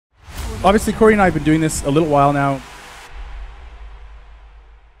obviously, Kory and I have been doing this a little while now.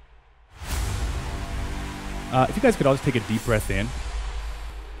 If you guys could always take a deep breath in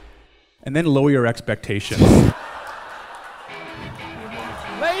and then lower your expectations.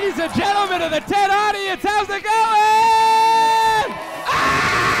 Ladies and gentlemen of the TED audience, how's it going?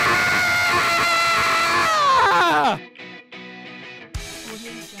 Ah!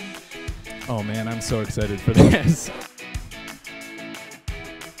 Oh man, I'm so excited for this.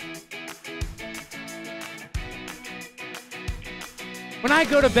 When I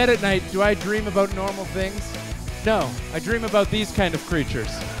go to bed at night, do I dream about normal things? No, I dream about these kind of creatures.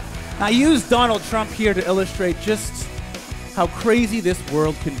 I use Donald Trump here to illustrate just how crazy this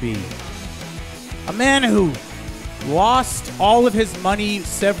world can be. A man who lost all of his money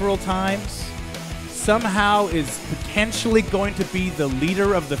several times somehow is potentially going to be the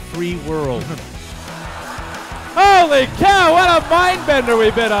leader of the free world. Holy cow, what a mind bender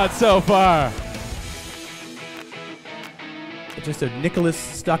we've been on so far. Just a Nicholas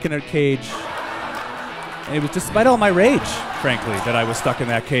stuck in a cage. And it was despite all my rage, frankly, that I was stuck in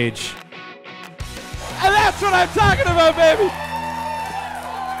that cage. And that's what I'm talking about, baby!